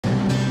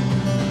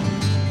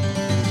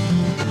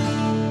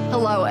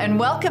Hello and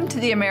welcome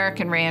to The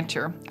American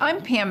Rancher.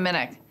 I'm Pam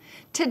Minnick.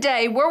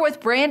 Today we're with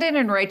Brandon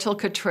and Rachel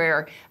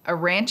Cutrer, a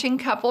ranching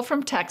couple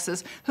from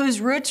Texas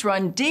whose roots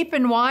run deep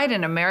and wide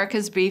in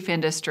America's beef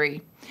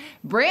industry.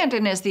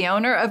 Brandon is the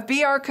owner of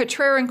BR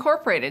Cutrer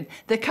Incorporated,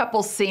 the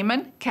couple's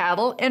semen,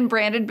 cattle, and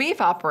branded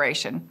beef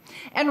operation.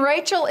 And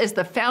Rachel is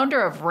the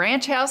founder of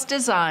Ranch House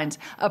Designs,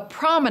 a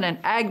prominent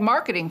ag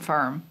marketing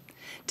firm.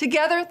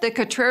 Together, the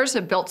Cutrers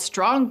have built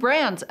strong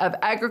brands of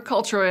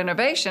agricultural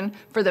innovation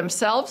for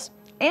themselves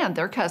and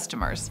their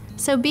customers.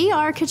 So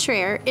BR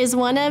Cutrer is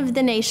one of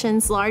the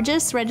nation's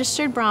largest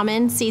registered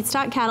Brahman seed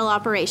stock cattle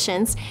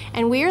operations,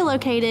 and we are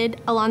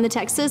located along the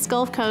Texas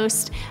Gulf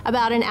Coast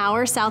about an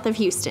hour south of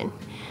Houston.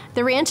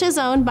 The ranch is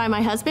owned by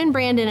my husband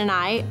Brandon and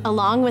I,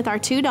 along with our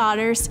two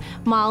daughters,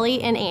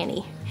 Molly and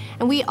Annie.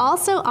 And we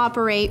also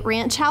operate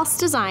Ranch House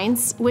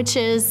Designs, which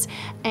is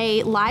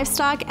a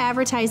livestock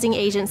advertising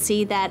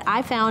agency that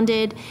I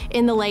founded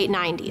in the late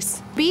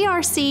 90s.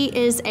 BRC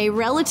is a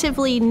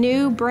relatively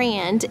new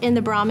brand in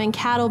the Brahman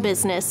cattle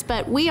business,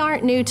 but we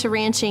aren't new to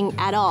ranching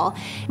at all.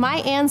 My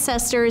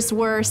ancestors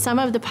were some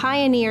of the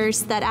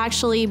pioneers that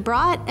actually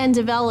brought and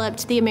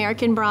developed the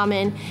American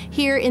Brahman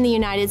here in the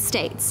United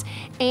States.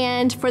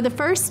 And for the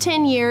first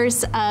 10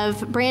 years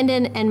of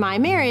Brandon and my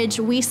marriage,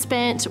 we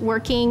spent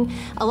working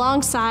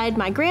alongside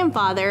my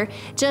grandfather,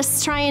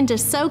 just trying to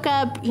soak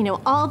up,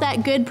 all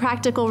that good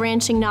practical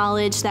ranching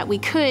knowledge that we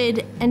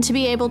could, and to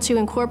be able to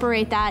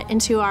incorporate that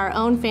into our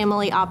own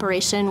family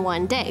operation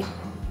one day.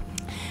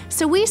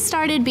 So we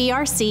started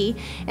BRC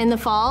in the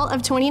fall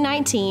of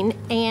 2019,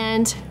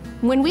 and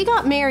when we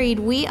got married,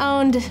 we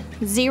owned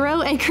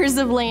 0 acres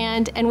of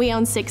land and we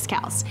owned 6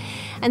 cows.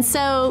 And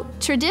so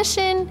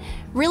tradition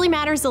really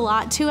matters a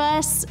lot to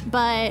us,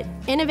 but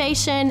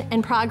innovation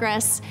and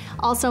progress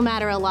also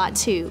matter a lot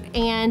too.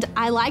 And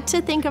I like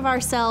to think of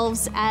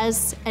ourselves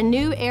as a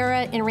new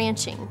era in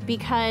ranching,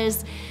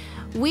 because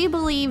we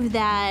believe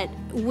that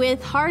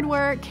with hard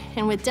work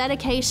and with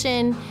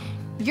dedication,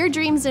 your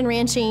dreams in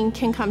ranching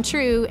can come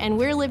true, and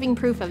we're living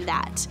proof of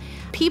that.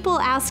 People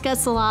ask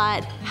us a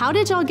lot, how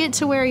did y'all get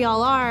to where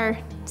y'all are,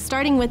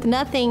 starting with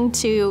nothing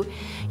to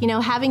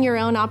having your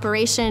own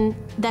operation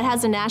that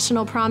has a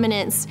national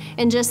prominence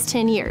in just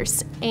 10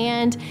 years.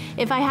 And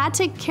if I had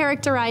to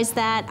characterize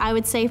that, I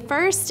would say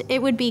first,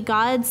 it would be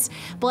God's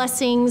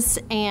blessings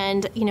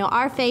and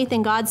our faith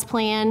in God's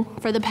plan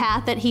for the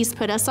path that He's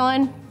put us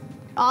on.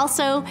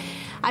 Also,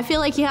 I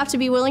feel like you have to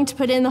be willing to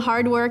put in the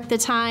hard work, the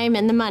time,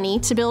 and the money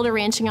to build a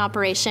ranching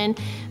operation.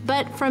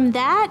 But from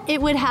that,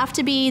 it would have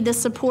to be the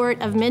support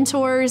of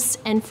mentors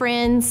and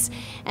friends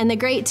and the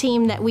great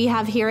team that we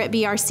have here at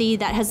BRC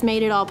that has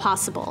made it all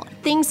possible.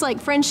 Things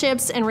like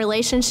friendships and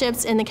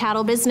relationships in the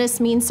cattle business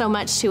mean so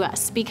much to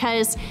us,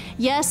 because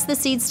yes, the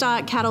seed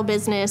stock cattle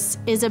business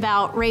is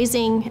about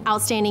raising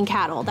outstanding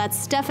cattle.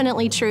 That's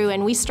definitely true,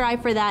 and we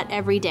strive for that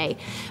every day.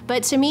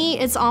 But to me,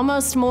 it's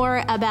almost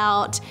more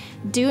about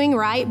doing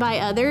right by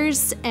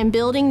others and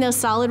building those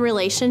solid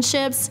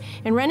relationships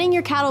and running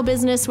your cattle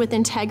business with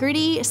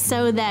integrity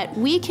so that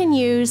we can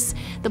use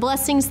the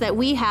blessings that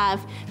we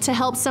have to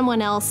help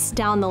someone else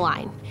down the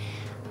line.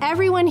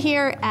 Everyone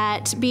here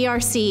at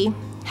BRC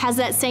has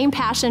that same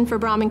passion for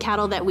Brahman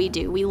cattle that we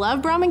do. We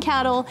love Brahman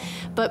cattle,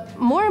 but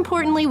more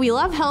importantly, we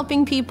love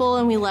helping people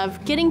and we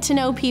love getting to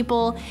know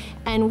people,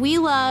 and we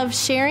love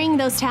sharing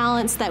those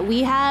talents that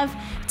we have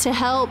to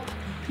help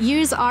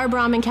use our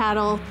Brahman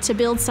cattle to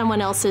build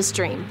someone else's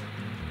dream.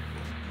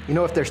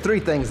 If there's 3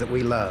 things that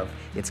we love,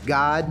 it's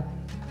God,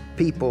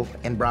 people,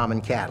 and Brahman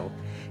cattle.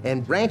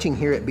 And ranching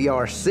here at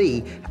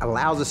BRC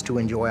allows us to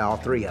enjoy all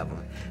 3 of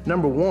them.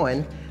 Number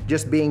 1,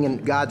 just being in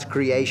God's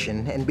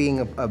creation and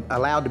being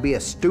allowed to be a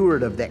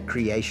steward of that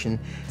creation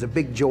is a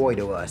big joy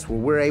to us, where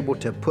we're able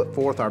to put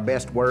forth our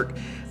best work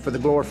for the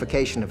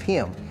glorification of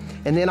Him.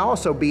 And then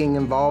also being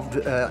involved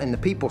in the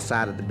people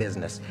side of the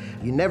business.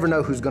 You never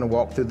know who's going to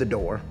walk through the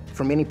door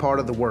from any part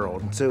of the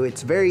world. So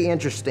it's very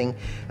interesting,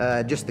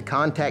 just the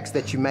contacts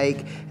that you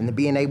make and the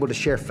being able to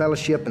share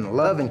fellowship and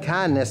love and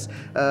kindness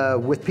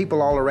with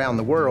people all around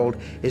the world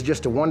is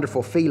just a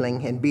wonderful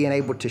feeling, and being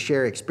able to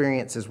share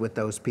experiences with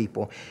those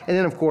people. And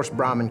then of course,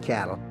 Brahman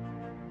cattle.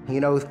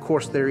 Of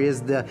course, there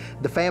is the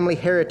family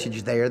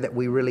heritage there that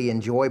we really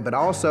enjoy, but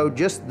also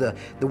just the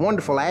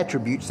wonderful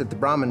attributes that the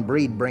Brahman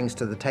breed brings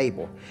to the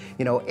table.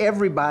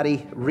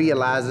 Everybody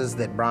realizes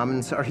that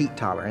Brahmans are heat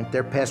tolerant,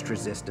 they're pest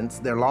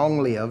resistant, they're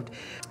long-lived,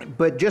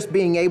 but just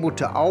being able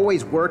to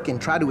always work and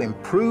try to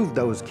improve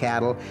those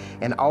cattle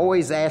and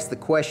always ask the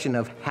question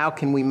of how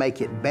can we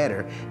make it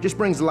better just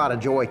brings a lot of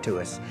joy to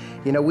us.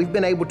 We've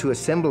been able to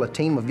assemble a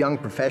team of young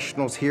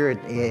professionals here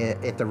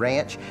at the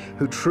ranch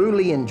who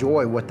truly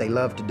enjoy what they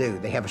love to do.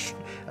 They have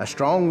a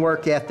strong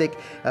work ethic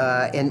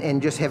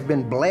and just have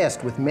been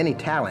blessed with many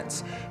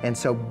talents. And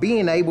so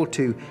being able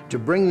to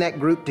bring that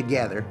group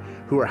together,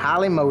 who are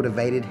highly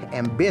motivated,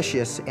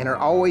 ambitious, and are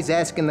always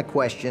asking the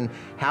question,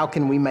 how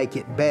can we make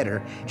it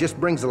better, just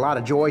brings a lot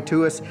of joy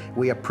to us.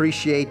 We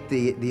appreciate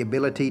the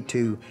ability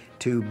to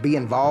be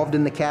involved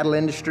in the cattle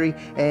industry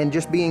and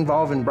just be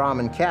involved in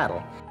Brahman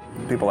cattle.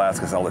 People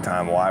ask us all the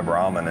time, why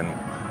Brahman?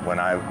 And when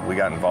we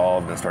got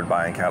involved and started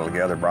buying cattle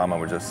together, Brahman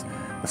was just,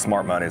 the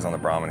smart money's on the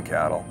Brahman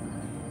cattle.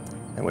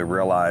 And we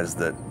realized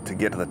that to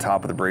get to the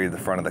top of the breed, the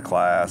front of the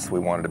class, we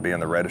wanted to be on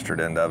the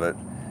registered end of it.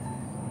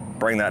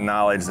 Bring that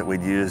knowledge that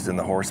we'd used in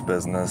the horse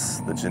business,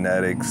 the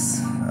genetics,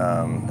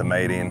 the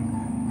mating,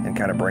 and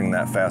kind of bring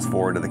that fast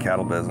forward to the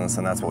cattle business,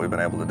 and that's what we've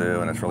been able to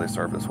do, and it's really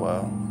served us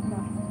well.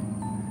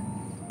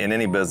 In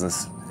any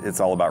business, it's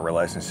all about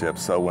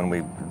relationships. So when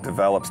we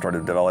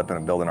started developing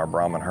and building our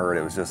Brahman herd,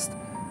 it was just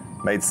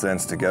made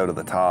sense to go to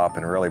the top,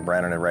 and really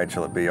Brandon and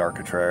Rachel at BR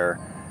Cutrer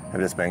have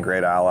just been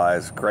great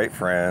allies, great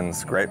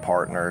friends, great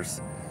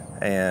partners,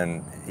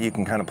 and you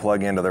can kind of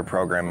plug into their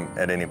program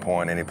at any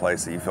point, any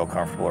place that you feel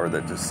comfortable or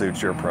that just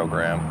suits your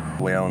program.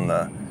 We own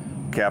the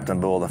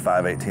Captain Bull, the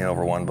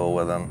 518/1 bull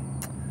with them,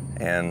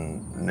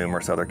 and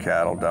numerous other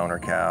cattle, donor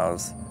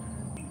cows.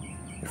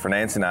 For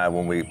Nancy and I,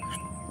 when we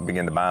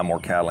began to buy more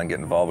cattle and get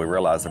involved, we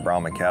realized the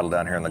Brahman cattle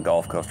down here in the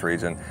Gulf Coast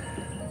region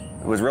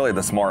was really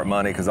the smart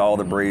money, because all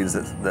the breeds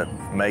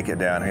that make it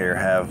down here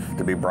have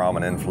to be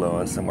Brahman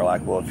influenced. And we're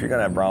like, well, if you're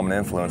gonna have Brahman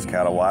influenced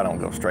cattle, why don't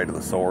go straight to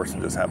the source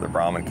and just have the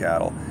Brahman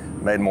cattle?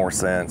 It made more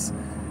sense.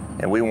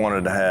 And we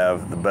wanted to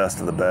have the best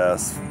of the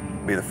best,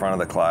 be the front of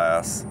the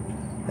class,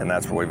 and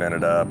that's where we've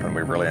ended up, and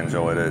we've really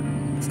enjoyed it.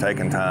 It's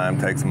taken time,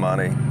 takes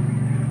money,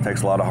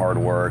 takes a lot of hard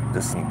work,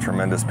 just some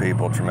tremendous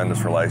people,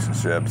 tremendous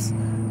relationships.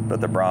 But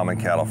the Brahman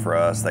cattle for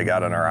us, they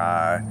got in our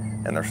eye,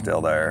 and they're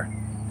still there,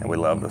 and we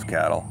love those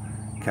cattle.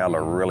 Cattle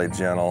are really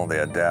gentle, they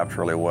adapt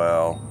really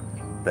well,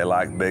 they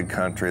like big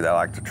country, they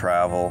like to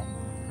travel.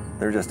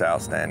 They're just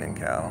outstanding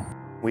cattle.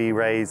 We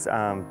raise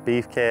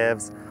beef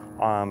calves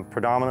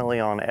predominantly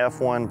on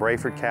F1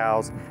 Brayford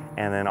cows,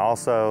 and then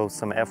also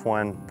some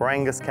F1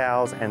 Brangus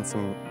cows and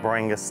some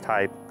Brangus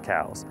type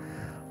cows.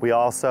 We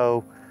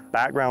also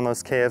background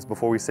those calves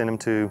before we send them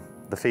to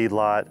the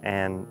feedlot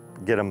and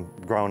get them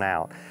grown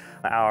out.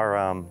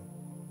 Our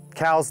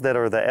cows that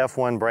are the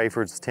F1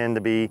 Brayfords tend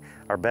to be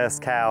our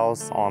best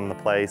cows on the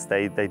place.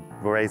 They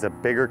raise a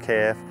bigger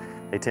calf.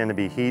 They tend to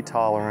be heat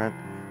tolerant.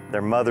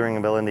 Their mothering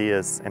ability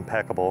is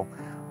impeccable.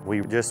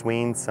 We just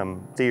weaned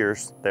some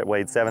steers that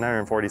weighed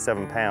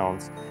 747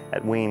 pounds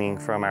at weaning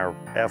from our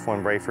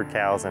F1 Brayford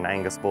cows and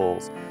Angus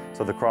bulls.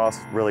 So the cross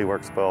really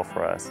works well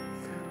for us.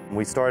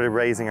 We started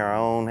raising our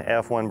own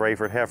F1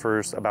 Brayford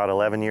heifers about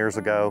 11 years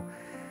ago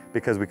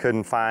because we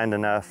couldn't find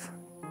enough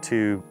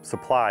to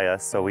supply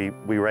us, so we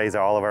raise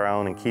all of our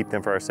own and keep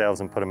them for ourselves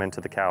and put them into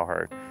the cow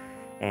herd.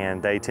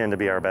 And they tend to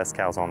be our best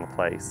cows on the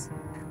place.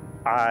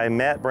 I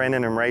met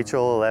Brandon and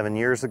Rachel 11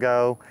 years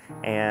ago,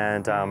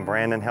 and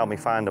Brandon helped me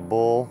find a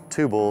bull,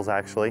 2 bulls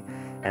actually,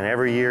 and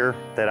every year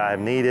that I've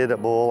needed a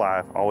bull,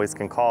 I always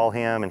can call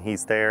him and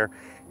he's there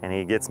and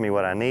he gets me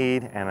what I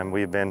need, and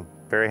we've been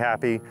very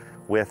happy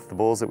with the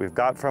bulls that we've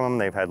got from them.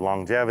 They've had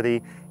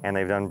longevity and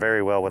they've done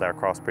very well with our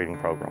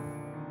crossbreeding program.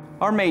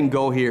 Our main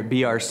goal here at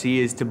BRC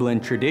is to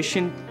blend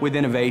tradition with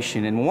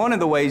innovation, and one of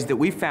the ways that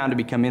we've found to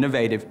become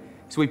innovative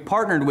is we've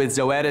partnered with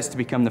Zoetis to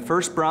become the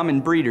first Brahman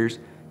breeders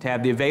to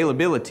have the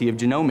availability of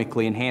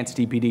genomically enhanced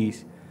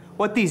EPDs.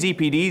 What these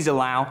EPDs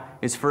allow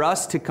is for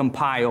us to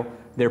compile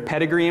their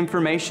pedigree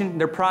information,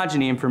 their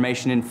progeny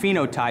information, and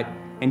phenotype,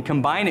 and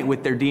combine it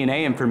with their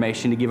DNA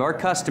information to give our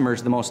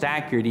customers the most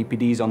accurate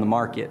EPDs on the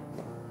market.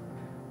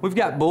 We've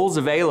got bulls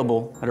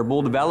available at our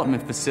bull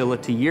development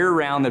facility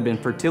year-round that have been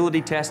fertility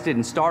tested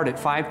and start at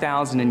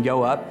 5,000 and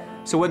go up.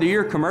 So whether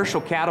you're a commercial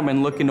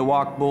cattleman looking to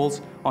walk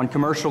bulls on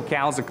commercial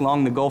cows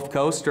along the Gulf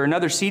Coast, or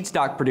another seed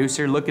stock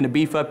producer looking to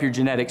beef up your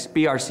genetics,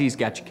 BRC's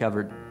got you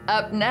covered.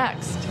 Up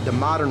next, The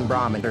modern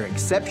Brahman are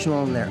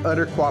exceptional in their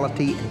udder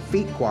quality and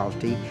feet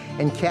quality,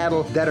 and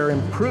cattle that are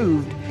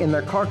improved in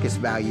their carcass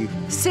value.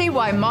 see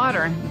why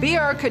modern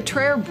BR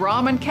Cutrer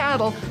Brahman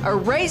cattle are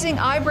raising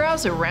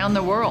eyebrows around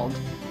the world.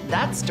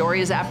 That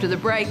story is after the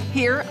break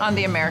here on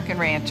The American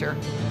Rancher.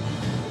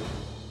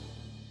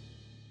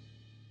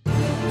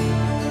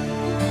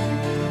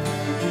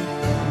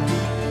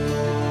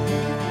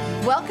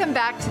 Welcome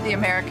back to The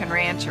American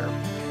Rancher.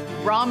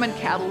 Brahman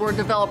cattle were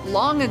developed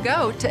long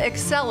ago to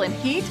excel in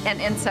heat and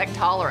insect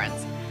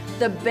tolerance.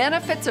 The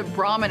benefits of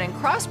Brahman and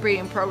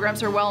crossbreeding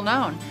programs are well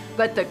known,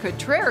 but the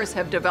Cutrers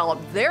have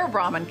developed their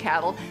Brahman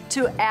cattle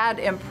to add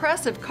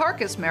impressive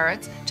carcass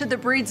merits to the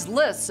breed's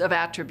lists of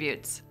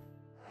attributes.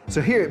 So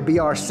here at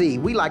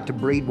BRC, we like to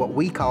breed what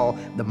we call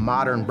the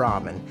modern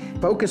Brahman,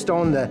 focused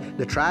on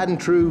the tried and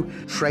true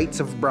traits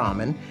of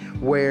Brahman,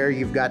 where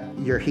you've got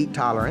your heat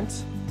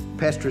tolerance,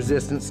 pest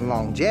resistance, and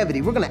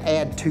longevity. We're going to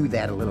add to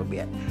that a little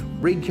bit.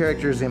 Breed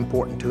character is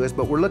important to us,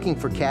 but we're looking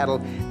for cattle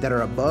that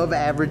are above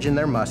average in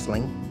their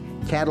muscling,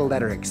 cattle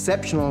that are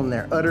exceptional in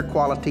their udder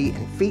quality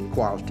and feet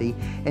quality,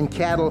 and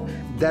cattle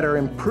that are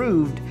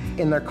improved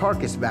in their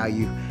carcass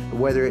value,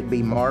 whether it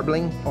be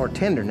marbling or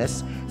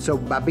tenderness. So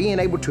by being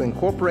able to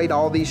incorporate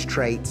all these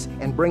traits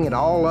and bring it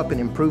all up and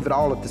improve it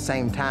all at the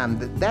same time,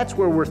 that's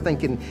where we're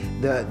thinking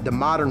the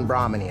modern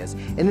Brahman is.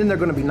 And then they're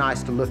going to be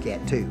nice to look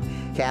at too.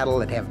 Cattle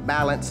that have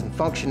balance and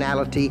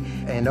functionality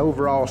and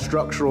overall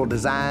structural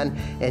design,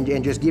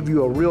 and just give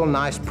you a real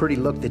nice, pretty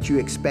look that you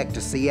expect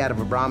to see out of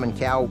a Brahman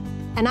cow.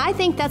 And I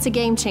think that's a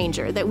game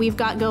changer that we've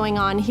got going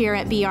on here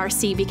at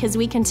BRC, because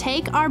we can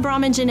take our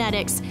Brahman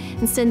genetics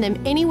and send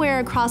them anywhere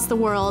across the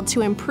world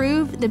to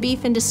improve the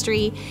beef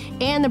industry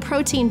and the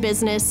protein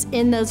business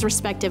in those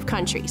respective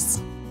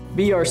countries.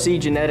 BRC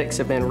genetics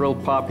have been real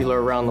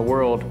popular around the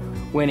world,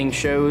 winning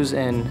shows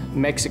in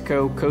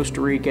Mexico,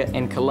 Costa Rica,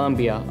 and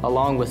Colombia,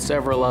 along with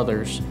several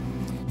others.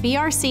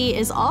 BRC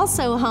is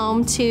also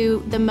home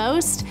to the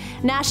most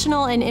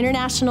national and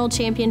international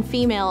champion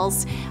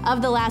females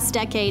of the last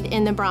decade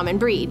in the Brahman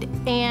breed.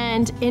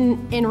 And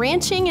in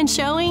ranching and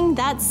showing,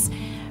 that's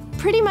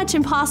pretty much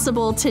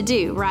impossible to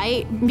do,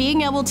 right?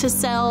 Being able to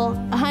sell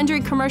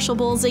 100 commercial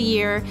bulls a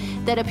year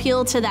that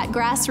appeal to that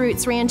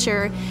grassroots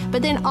rancher,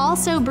 but then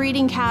also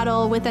breeding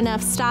cattle with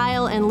enough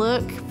style and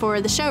look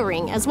for the show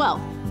ring as well.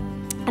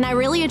 And I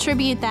really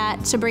attribute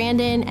that to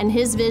Brandon and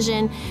his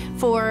vision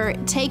for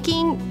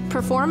taking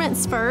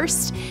performance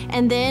first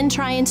and then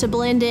trying to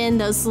blend in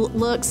those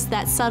looks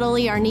that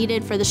subtly are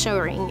needed for the show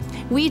ring.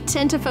 We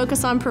tend to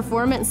focus on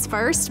performance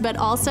first, but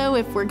also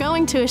if we're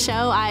going to a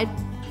show, I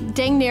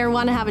dang near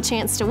want to have a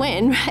chance to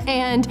win.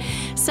 And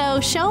so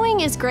showing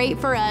is great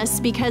for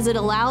us because it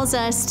allows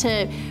us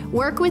to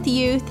work with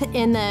youth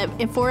in the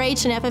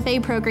 4-H and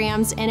FFA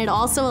programs, and it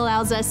also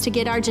allows us to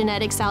get our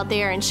genetics out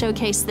there and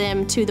showcase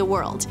them to the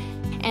world.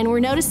 And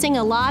we're noticing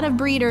a lot of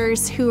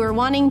breeders who are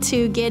wanting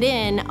to get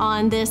in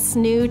on this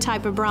new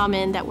type of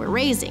Brahman that we're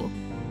raising.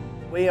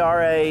 We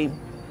are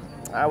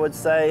I would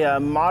say, a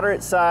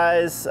moderate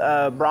size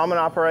Brahman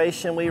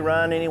operation. We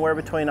run anywhere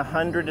between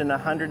 100 and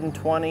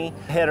 120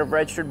 head of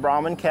registered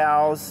Brahman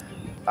cows.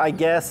 I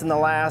guess in the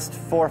last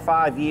 4 or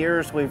 5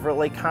 years, we've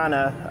really kind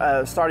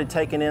of started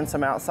taking in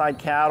some outside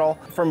cattle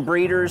from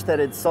breeders that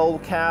had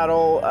sold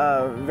cattle,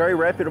 very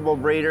reputable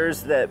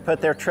breeders that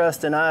put their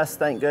trust in us,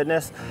 thank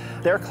goodness.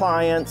 Their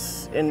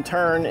clients, in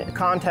turn,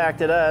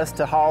 contacted us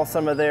to haul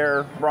some of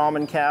their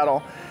Brahman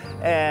cattle.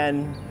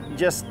 And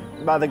just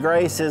by the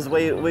graces,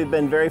 we've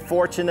been very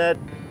fortunate.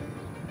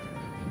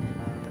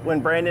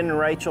 When Brandon and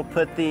Rachel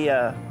put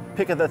the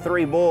pick of the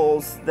 3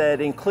 bulls that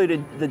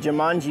included the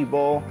Jumanji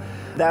bull,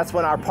 that's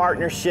when our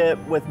partnership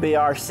with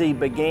BRC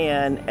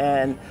began,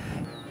 and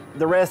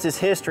the rest is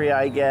history,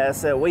 I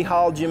guess. We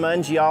hauled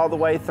Jumanji all the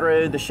way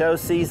through the show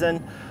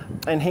season,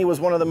 and he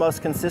was one of the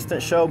most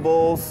consistent show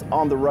bulls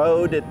on the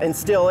road, and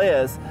still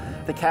is.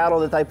 The cattle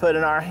that they put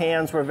in our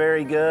hands were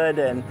very good,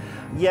 and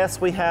yes,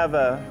 we have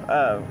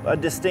a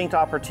distinct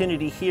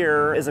opportunity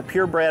here as a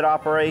purebred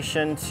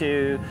operation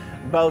to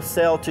both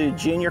sell to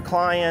junior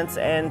clients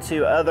and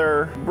to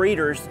other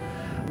breeders,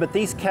 but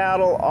these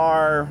cattle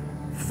are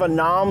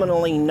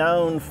phenomenally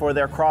known for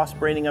their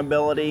crossbreeding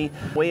ability.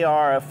 We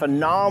are a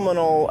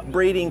phenomenal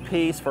breeding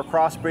piece for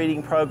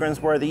crossbreeding programs,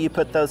 whether you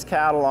put those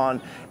cattle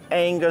on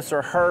Angus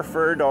or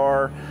Hereford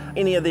or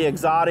any of the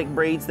exotic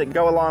breeds that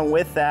go along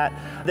with that.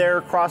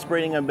 Their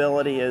crossbreeding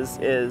ability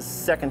is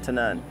second to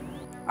none.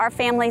 Our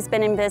family's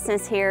been in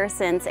business here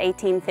since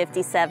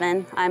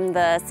 1857. I'm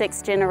the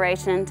 6th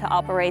generation to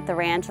operate the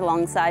ranch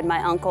alongside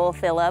my uncle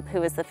Philip,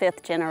 who is the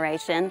 5th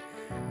generation.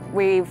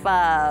 We've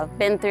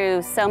been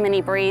through so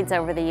many breeds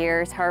over the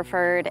years,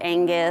 Hereford,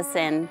 Angus,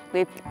 and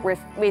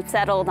we've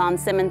settled on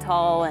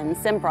Simmental and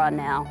Cimbra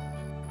now.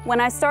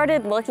 When I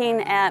started looking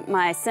at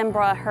my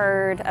Cimbra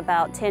herd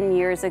about 10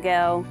 years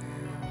ago,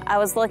 I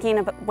was looking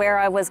at where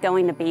I was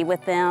going to be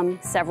with them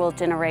several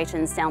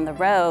generations down the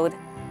road,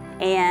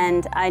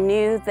 and I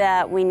knew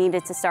that we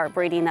needed to start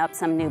breeding up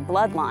some new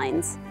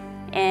bloodlines.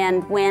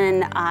 And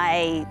when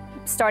I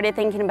started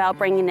thinking about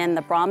bringing in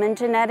the Brahman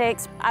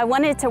genetics, I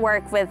wanted to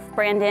work with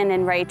Brandon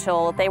and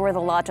Rachel. They were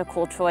the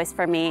logical choice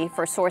for me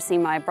for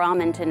sourcing my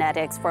Brahman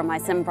genetics for my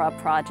Cimbra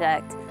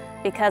project.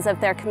 Because of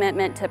their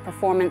commitment to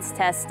performance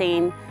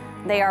testing,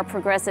 they are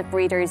progressive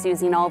breeders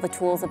using all the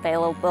tools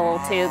available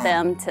to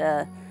them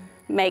to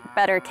make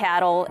better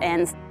cattle.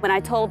 And when I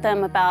told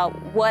them about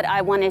what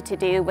I wanted to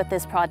do with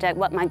this project,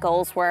 what my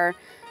goals were,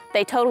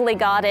 they totally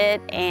got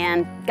it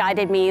and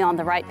guided me on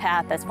the right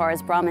path as far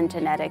as Brahman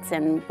genetics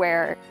and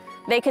where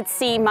they could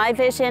see my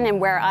vision and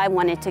where I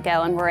wanted to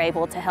go, and were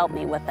able to help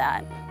me with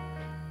that.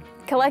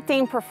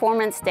 Collecting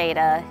performance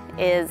data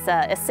is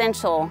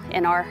essential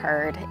in our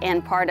herd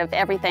and part of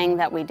everything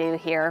that we do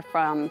here,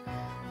 from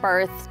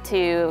birth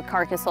to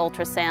carcass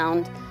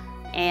ultrasound.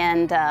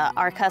 And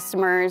our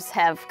customers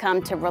have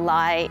come to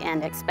rely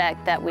and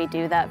expect that we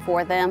do that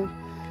for them.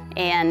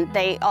 And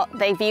they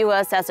view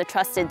us as a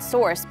trusted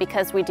source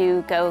because we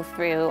do go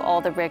through all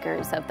the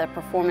rigors of the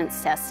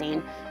performance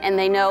testing, and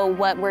they know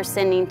what we're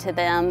sending to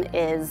them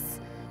is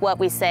what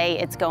we say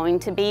it's going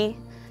to be.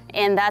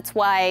 And that's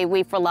why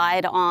we've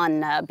relied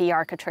on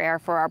BR Cutrer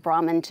for our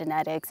Brahman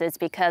genetics, is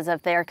because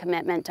of their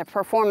commitment to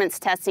performance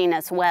testing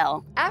as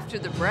well. After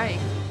the break,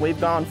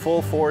 we've gone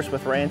full force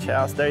with Ranch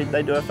House.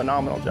 They do a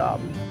phenomenal job.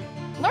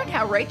 learn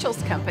how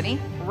Rachel's company,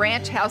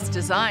 Ranch House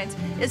Designs,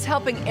 is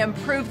helping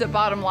improve the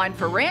bottom line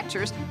for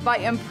ranchers by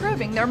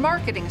improving their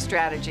marketing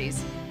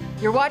strategies.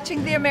 You're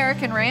watching The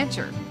American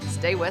Rancher.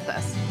 Stay with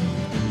us.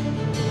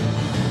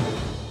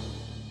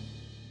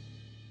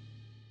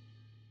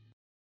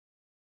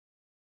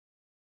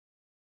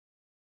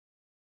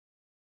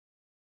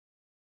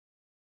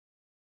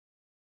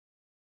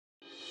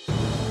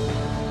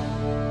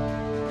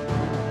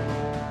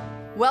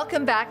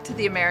 Welcome back to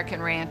the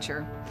American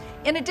Rancher.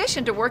 In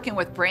addition to working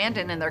with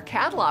Brandon in their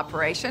cattle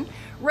operation,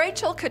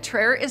 Rachel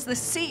Cutrer is the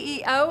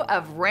CEO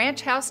of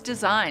Ranch House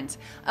Designs,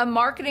 a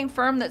marketing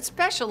firm that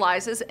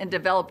specializes in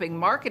developing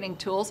marketing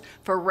tools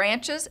for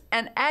ranches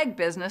and ag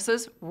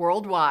businesses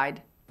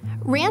worldwide.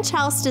 Ranch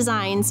House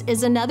Designs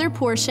is another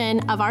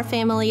portion of our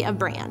family of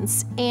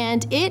brands,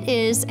 and it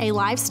is a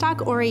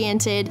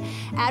livestock-oriented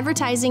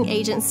advertising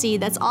agency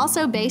that's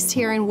also based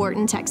here in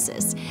Wharton,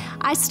 Texas.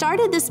 I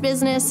started this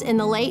business in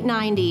the late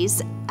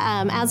 90s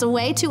as a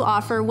way to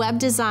offer web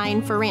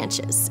design for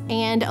ranches,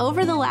 and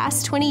over the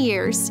last 20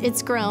 years,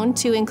 it's grown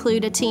to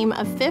include a team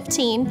of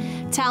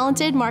 15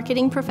 talented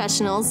marketing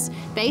professionals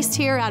based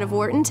here out of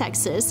Wharton,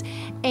 Texas,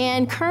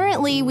 and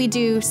currently we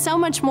do so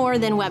much more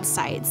than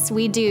websites.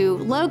 We do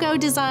logo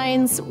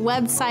designs,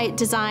 website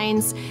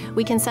designs.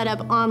 We can set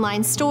up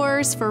online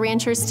stores for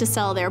ranchers to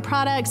sell their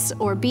products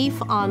or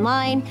beef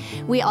online.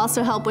 We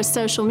also help with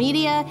social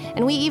media,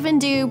 and we even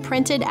do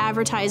printed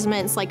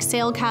advertisements like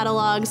sale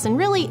catalogs and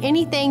really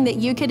anything that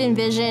you could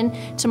envision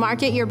to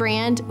market your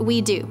brand,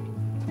 we do.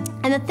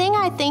 And the thing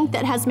I think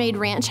that has made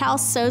Ranch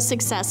House so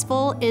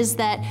successful is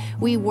that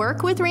we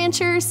work with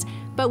ranchers,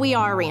 but we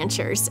are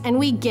ranchers, and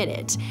we get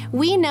it.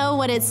 We know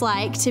what it's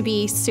like to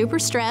be super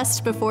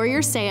stressed before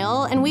your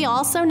sale, and we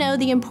also know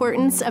the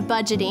importance of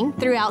budgeting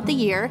throughout the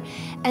year.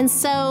 And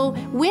so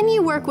when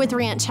you work with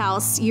Ranch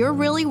House, you're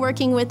really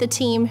working with a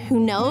team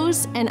who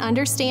knows and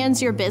understands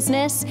your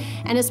business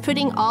and is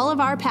putting all of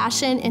our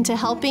passion into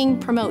helping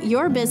promote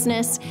your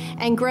business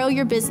and grow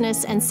your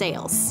business and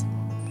sales.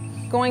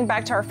 Going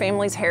back to our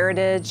family's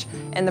heritage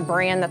and the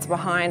brand that's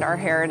behind our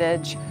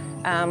heritage,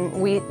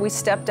 we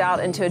stepped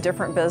out into a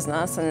different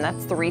business, and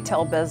that's the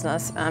retail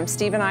business.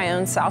 Steve and I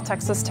own South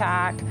Texas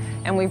Tack,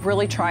 and we've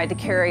really tried to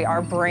carry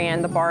our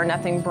brand, the Bar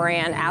Nothing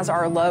brand, as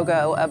our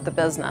logo of the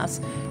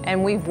business.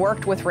 And we've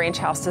worked with Ranch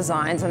House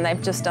Designs, and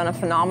they've just done a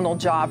phenomenal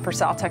job for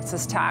South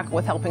Texas Tack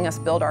with helping us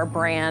build our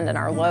brand and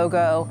our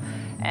logo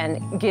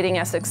and getting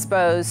us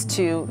exposed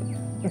to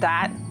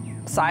that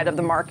side of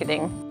the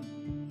marketing.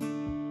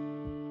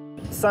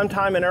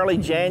 Sometime in early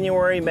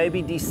January,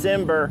 maybe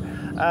December,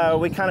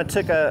 we kind of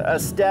took a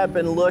step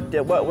and looked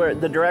at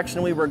the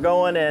direction we were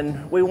going,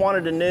 and we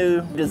wanted a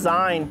new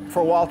design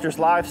for Walters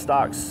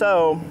Livestock.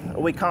 So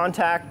we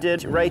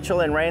contacted Rachel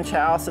and Ranch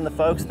House and the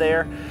folks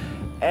there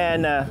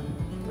and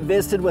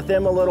visited with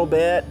them a little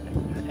bit,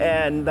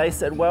 and they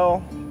said,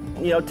 well,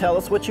 you know, tell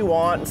us what you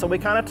want. And so we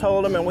kind of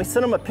told them, and we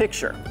sent them a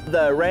picture.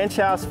 The Ranch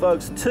House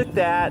folks took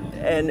that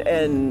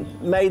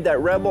and made that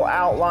rebel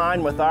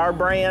outline with our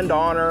brand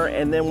on her,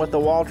 and then with the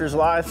Walters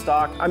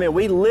Livestock. I mean,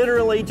 we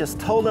literally just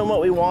told them what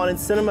we wanted,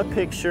 sent them a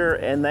picture,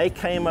 and they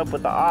came up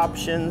with the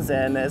options,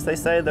 and as they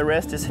say, the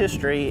rest is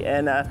history.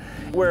 And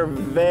we're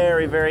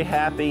very, very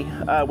happy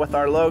with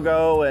our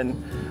logo,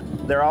 and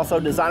they're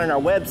also designing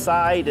our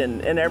website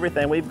and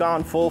everything. We've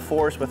gone full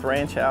force with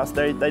Ranch House.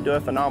 They do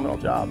a phenomenal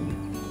job.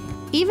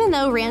 Even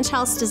though Ranch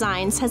House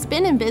Designs has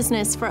been in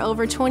business for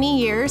over 20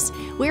 years,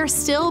 we are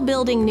still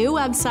building new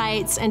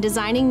websites and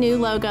designing new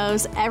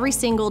logos every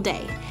single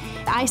day.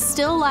 I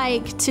still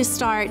like to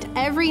start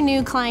every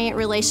new client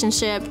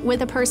relationship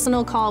with a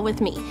personal call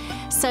with me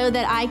so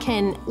that I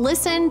can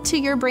listen to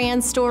your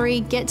brand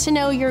story, get to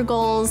know your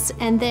goals,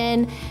 and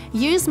then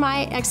use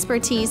my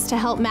expertise to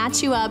help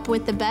match you up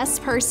with the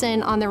best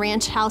person on the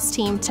Ranch House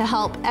team to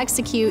help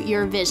execute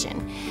your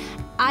vision.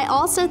 I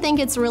also think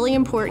it's really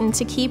important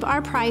to keep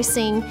our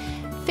pricing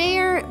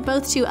fair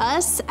both to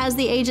us as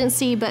the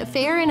agency, but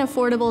fair and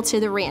affordable to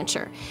the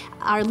rancher.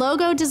 Our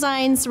logo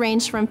designs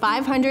range from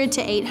 $500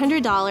 to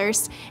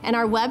 $800, and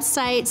our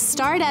websites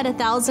start at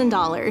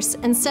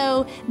 $1,000. And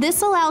so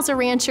this allows a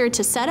rancher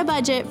to set a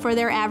budget for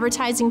their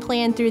advertising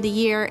plan through the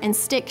year and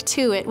stick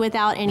to it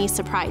without any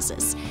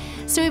surprises.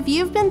 So if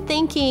you've been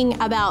thinking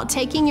about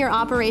taking your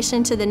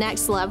operation to the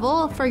next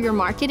level for your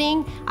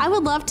marketing, I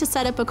would love to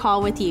set up a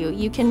call with you.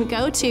 You can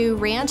go to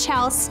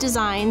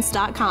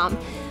ranchhousedesigns.com,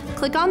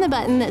 click on the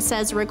button that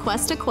says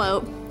request a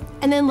quote,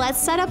 and then let's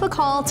set up a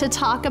call to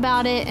talk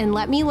about it and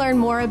let me learn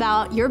more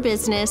about your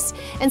business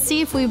and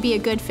see if we'd be a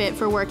good fit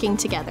for working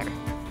together.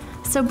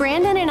 So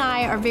Brandon and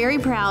I are very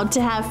proud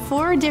to have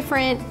 4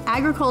 different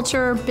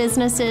agriculture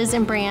businesses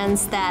and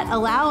brands that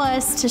allow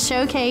us to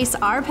showcase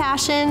our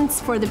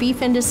passions for the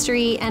beef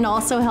industry and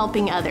also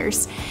helping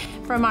others.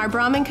 From our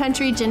Brahman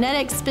Country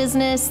genetics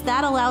business,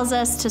 that allows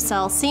us to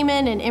sell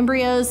semen and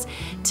embryos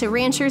to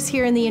ranchers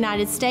here in the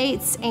United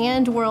States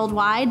and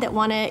worldwide that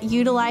want to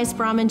utilize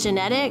Brahman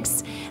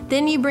genetics.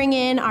 Then you bring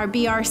in our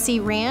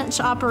BRC ranch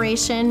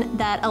operation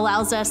that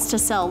allows us to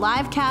sell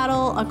live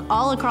cattle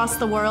all across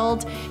the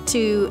world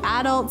to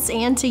adults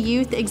and to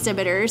youth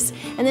exhibitors.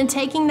 And then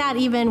taking that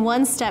even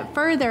one step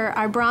further,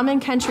 our Brahman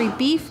Country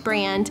beef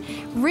brand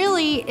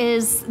really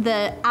is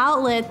the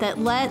outlet that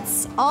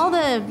lets all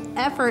the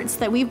efforts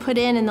that we put put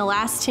in the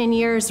last 10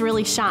 years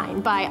really shine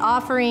by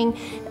offering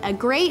a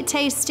great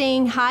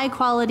tasting, high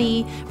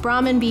quality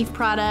Brahman beef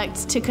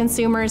product to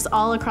consumers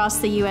all across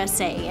the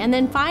USA. And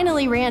then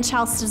finally, Ranch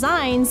House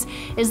Designs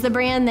is the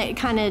brand that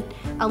kind of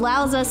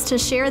allows us to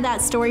share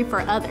that story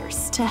for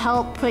others, to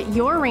help put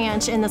your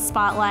ranch in the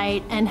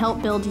spotlight and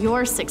help build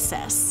your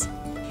success.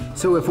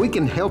 So if we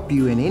can help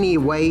you in any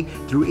way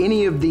through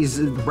any of these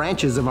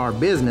branches of our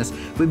business,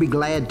 we'd be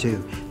glad to.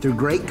 Through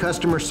great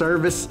customer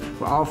service,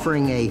 we're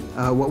offering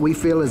what we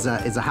feel is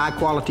a high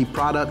quality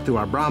product through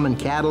our Brahman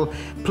cattle.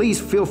 Please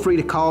feel free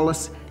to call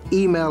us,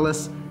 email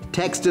us,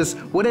 text us,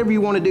 whatever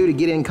you want to do to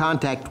get in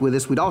contact with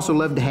us. We'd also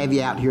love to have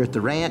you out here at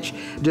the ranch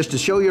just to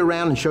show you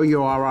around and show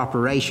you our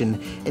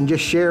operation and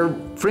just share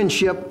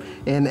friendship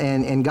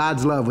and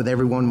God's love with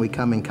everyone we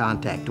come in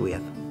contact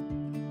with.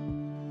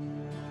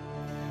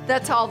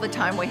 That's all the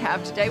time we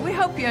have today. We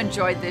hope you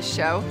enjoyed this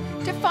show.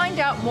 To find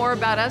out more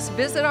about us,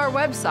 visit our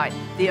website,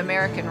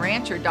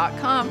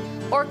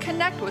 theamericanrancher.com, or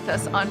connect with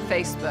us on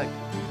Facebook.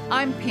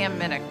 I'm Pam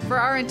Minnick. For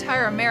our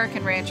entire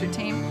American Rancher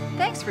team,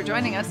 thanks for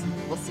joining us.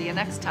 We'll see you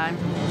next time.